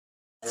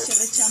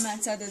לשבת שם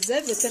מהצד הזה,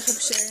 ותכף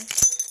שדוד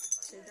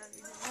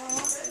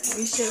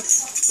ישב.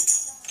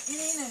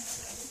 הנה.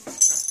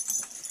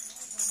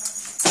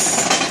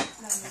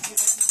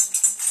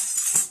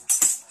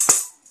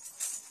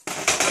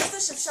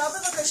 אפשר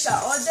בבקשה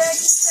עוד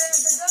כיסא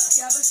גדול,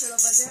 כי אבא שלו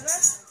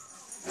בדרך.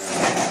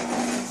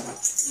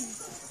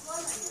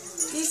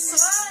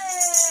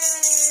 ישראל!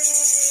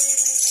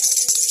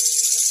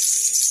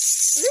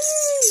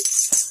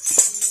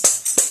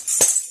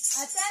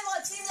 אתם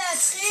רוצים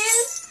להתחיל?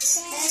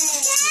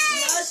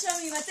 לא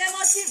שומעים. אתם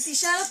רוצים,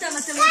 תשאל אותם,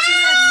 אתם רוצים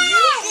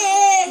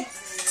להתחיל?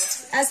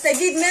 אז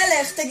תגיד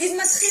מלך, תגיד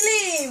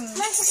מתחילים.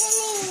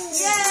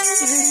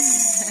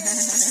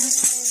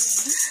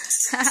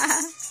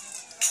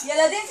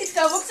 ילדים,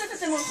 תתקרבו קצת,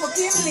 אתם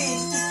רחוקים לי.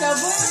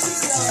 תתקרבו עם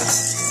הכיסאות.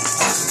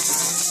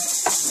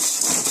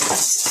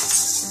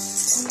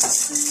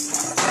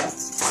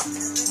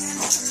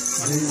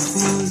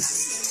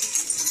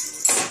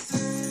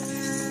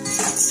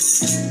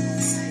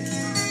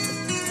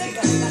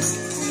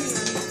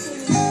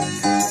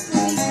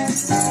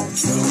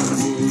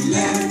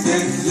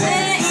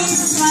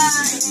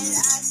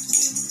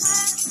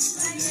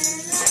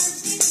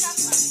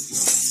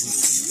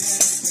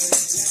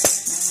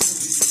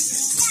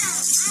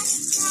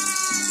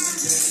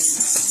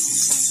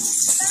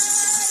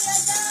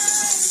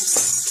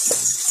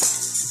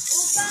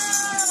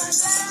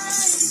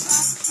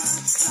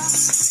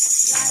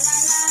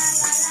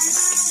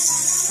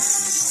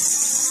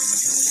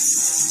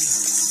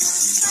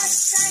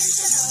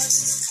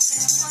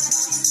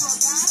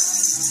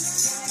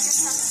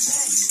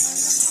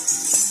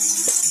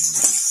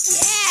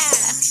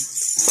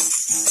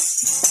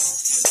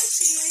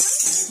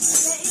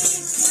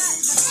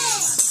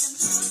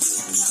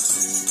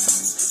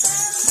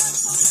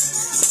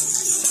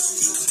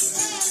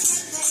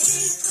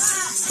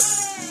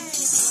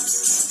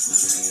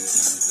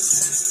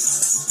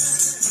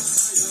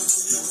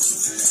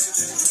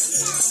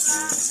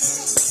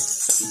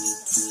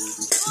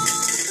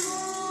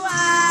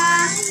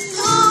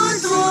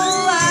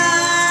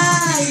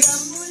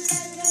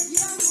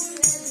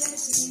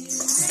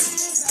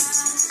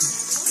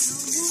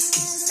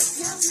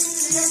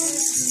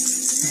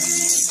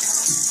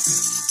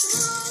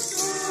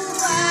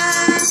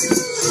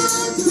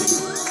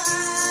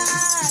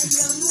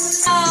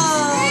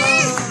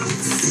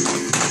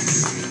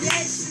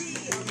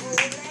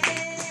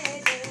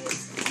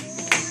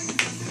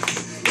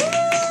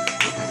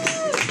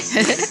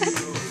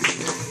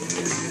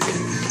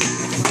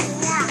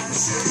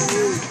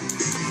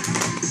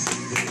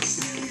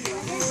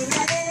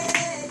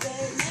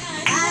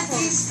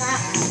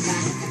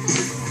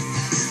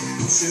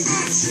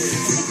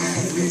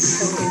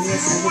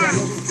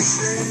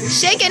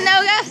 Shake it,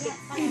 Noga.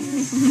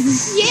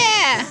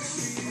 Yeah.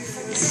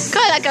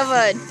 כל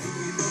הכבוד.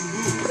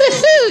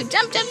 Woohoo!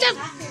 Jump, jump, jump.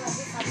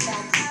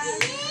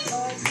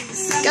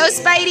 Go,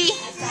 Spidey.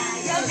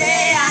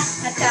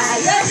 אתה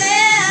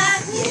יודע,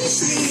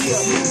 יש לי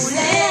יום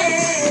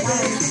הולדת.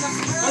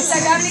 רוצה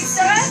גם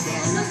להצטרף?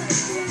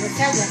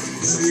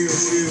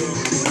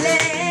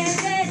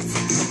 הולדת.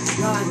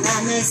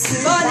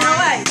 בוא,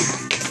 נוראי.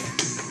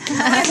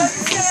 נוראי, בוא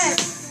תצטרף.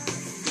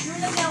 תנו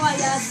לנוראי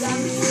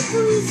יזמי.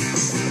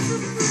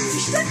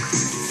 תשתק.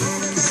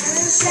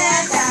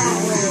 שאתה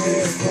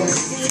אוהב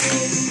אותי.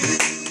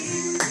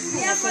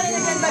 מי יכול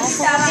לנגן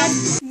בגיטרה?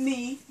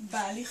 מי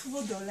בא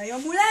לכבודו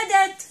ליום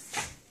הולדת?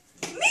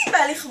 מי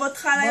בא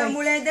לכבודך ליום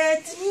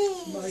הולדת?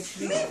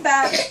 מי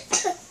בא?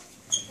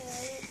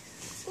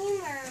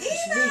 אמא,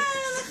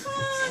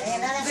 נכון.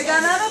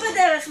 וגם אבא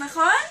בדרך,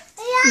 נכון?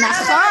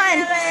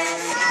 נכון.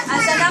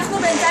 אז אנחנו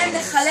בינתיים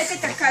נחלק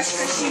את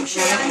הקשקשים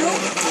שלנו.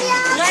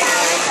 רגע,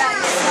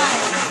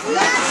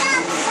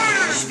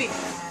 תשבי.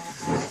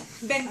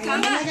 בן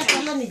כמה?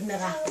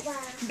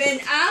 בן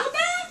 4?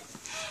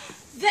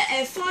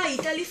 ואיפה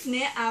היית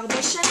לפני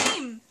 4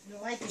 שנים?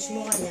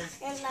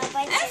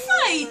 איפה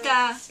היית?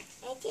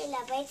 הייתי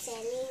לבית של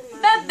אמא.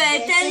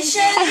 בבטן של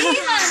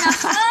אמא,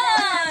 נכון.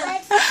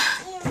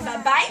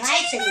 בבית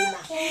של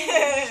אמא?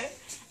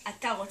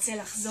 אתה רוצה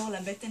לחזור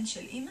לבטן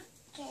של אמא?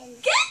 כן.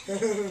 כן?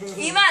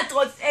 אמא,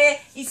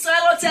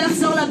 ישראל רוצה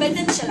לחזור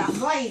לבטן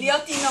שלך.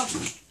 להיות תינוק.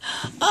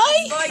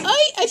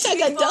 אוי, אתה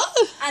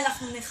גדול.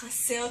 אנחנו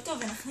נכסה אותו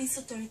ונכניס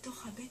אותו לתוך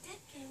הבטן,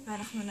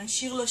 ואנחנו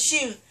נשיר לו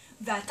שיר.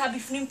 ואתה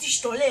בפנים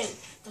תשתולל.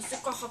 תעשה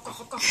ככה,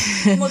 ככה, ככה.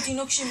 כמו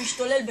תינוק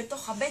שמשתולל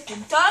בתוך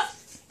הבטן. טוב?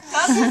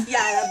 טוב?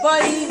 יאללה,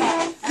 בואי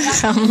אמא.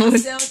 אנחנו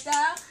נחזר אותך.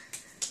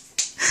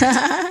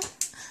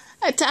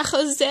 אתה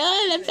חוזר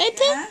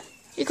לבטן?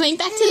 You're going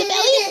back to the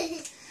belly?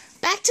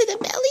 Back to the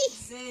belly?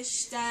 זה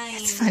 2.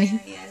 That's funny.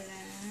 יאללה.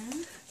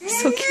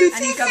 So cute.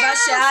 אני מקווה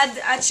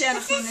שעד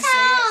שאנחנו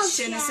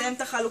נסיים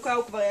את החלוקה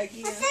הוא כבר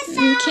יגיע.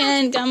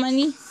 כן, גם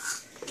אני.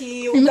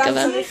 כי הוא גם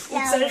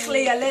צריך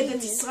לילד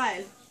את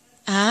ישראל.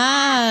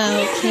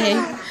 אוקיי.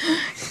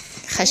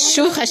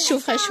 חשוב,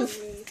 חשוב, חשוב.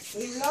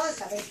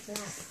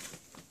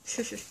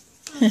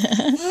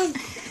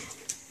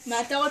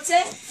 מה אתה רוצה?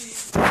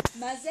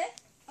 מה זה?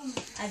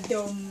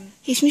 אדום.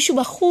 יש מישהו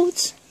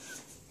בחוץ?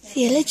 זה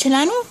ילד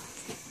שלנו?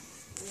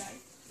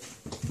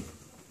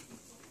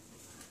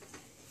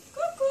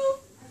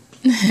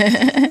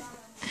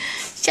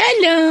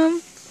 שלום.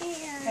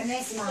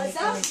 כנס מה?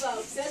 עזב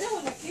כבר, בסדר?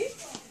 הוא נקי?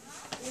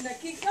 הוא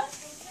נקי כבר?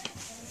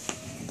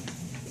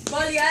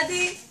 בוא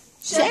לידי.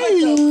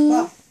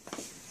 שלום.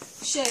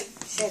 שב.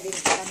 שב, היא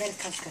תקבל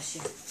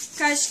קשקשים.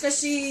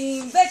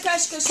 קשקשים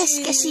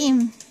וקשקשים.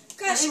 קשקשים.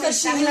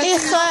 קשקשים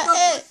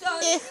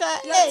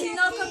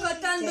לתינוק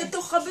הקטן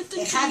בתוך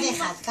הבטן אחד שלי.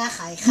 אחד,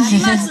 ככה, אחד.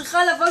 אמא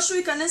צריכה לבוא שהוא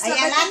ייכנס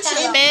לבטן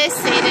שלה.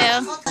 בסדר.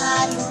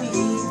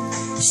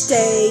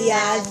 שתי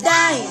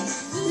ידיים,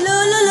 לו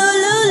לו לו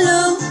לו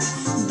לו,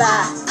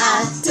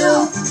 בעטו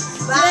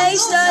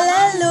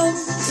והשתוללו.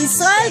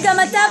 ישראל, גם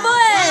אתה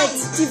בועט,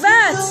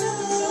 תבעט.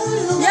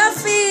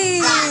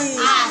 יופי.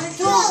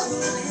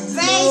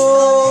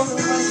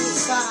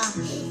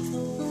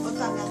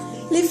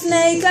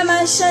 לפני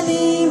כמה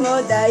שנים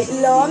עוד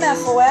לא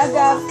מאחורי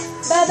הגב,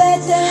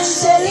 בבטן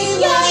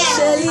שלי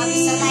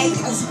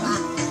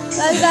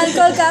גלגל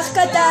כל כך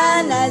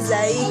קטן, אז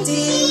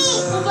הייתי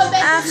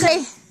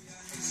אחי.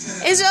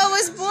 Israel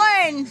was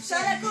born. אפשר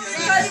לקום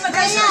לקרוא לי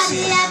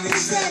בקשקשים.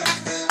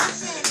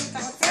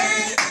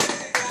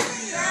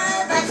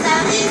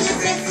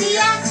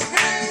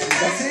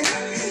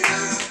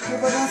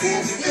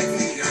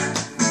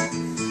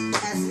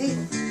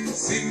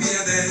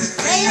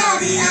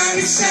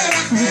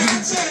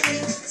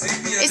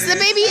 It's the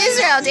baby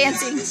Israel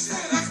dancing.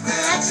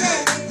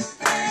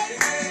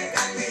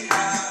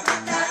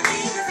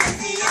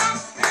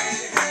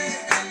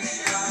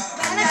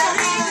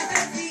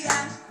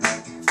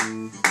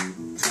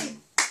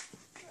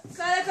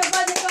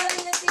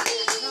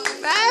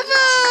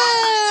 Bravo!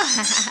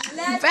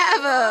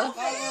 Bravo!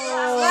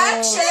 רק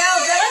כשלאה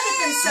עוברת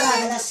אתם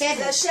שמים.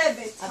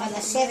 לשבת. אבל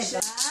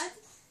לשבת. 1,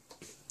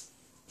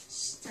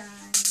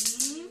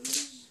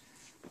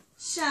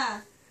 2,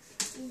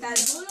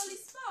 תעזרו לו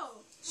לספור.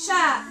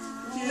 3,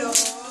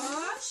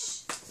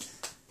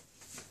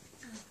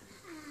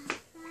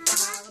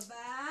 4,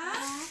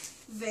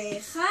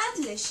 ו1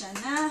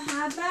 לשנה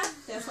הבאה.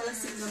 אתה יכול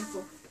לשים גם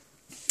פה.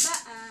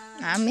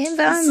 אמן ישראל,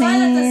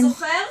 ואמן. אתה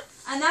זוכר?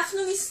 אנחנו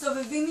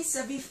מסתובבים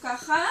מסביב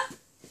ככה.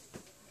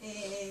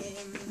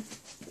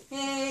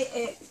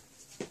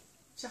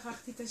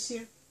 שכחתי את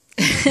השיר.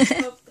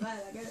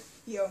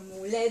 יום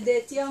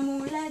הולדת, יום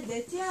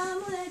הולדת, יום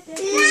הולדת.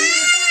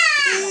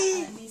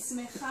 אני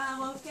שמחה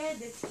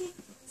רוקדת, כי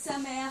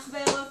שמח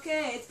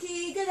ורוקד,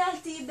 כי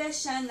גדלתי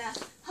בשנה.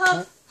 הופ,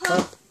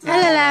 הופ,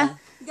 טללה.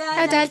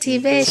 גדלתי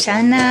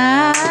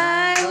בשנה.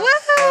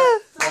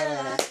 וואו.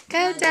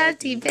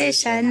 גדלתי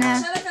בשנה.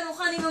 עכשיו אתה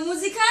מוכן עם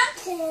המוזיקה?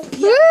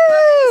 וואו.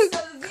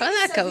 כל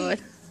הכבוד.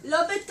 לא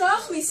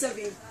בתוך,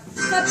 מסביב.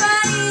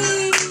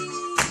 כפיים!